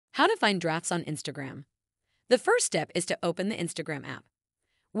How to find drafts on Instagram. The first step is to open the Instagram app.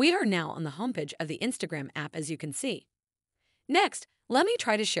 We are now on the homepage of the Instagram app, as you can see. Next, let me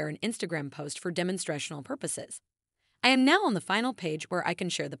try to share an Instagram post for demonstrational purposes. I am now on the final page where I can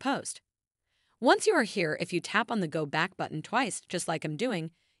share the post. Once you are here, if you tap on the Go Back button twice, just like I'm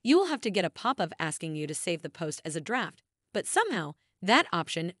doing, you will have to get a pop-up asking you to save the post as a draft, but somehow that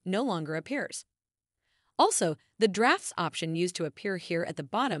option no longer appears. Also, the drafts option used to appear here at the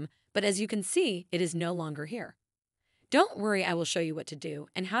bottom, but as you can see, it is no longer here. Don't worry, I will show you what to do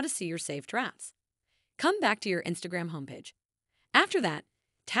and how to see your saved drafts. Come back to your Instagram homepage. After that,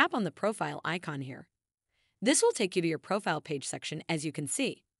 tap on the profile icon here. This will take you to your profile page section, as you can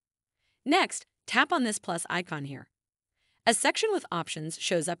see. Next, tap on this plus icon here. A section with options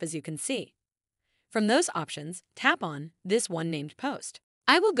shows up, as you can see. From those options, tap on this one named Post.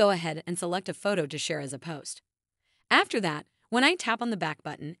 I will go ahead and select a photo to share as a post. After that, when I tap on the back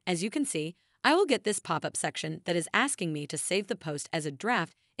button, as you can see, I will get this pop-up section that is asking me to save the post as a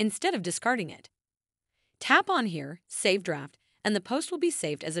draft instead of discarding it. Tap on here, Save Draft, and the post will be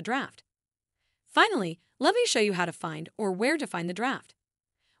saved as a draft. Finally, let me show you how to find or where to find the draft.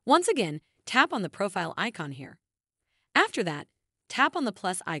 Once again, tap on the profile icon here. After that, tap on the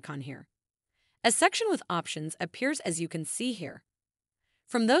plus icon here. A section with options appears, as you can see here.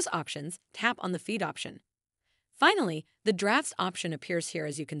 From those options, tap on the feed option. Finally, the drafts option appears here,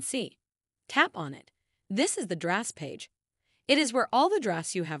 as you can see. Tap on it. This is the drafts page. It is where all the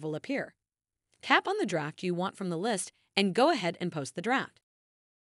drafts you have will appear. Tap on the draft you want from the list and go ahead and post the draft.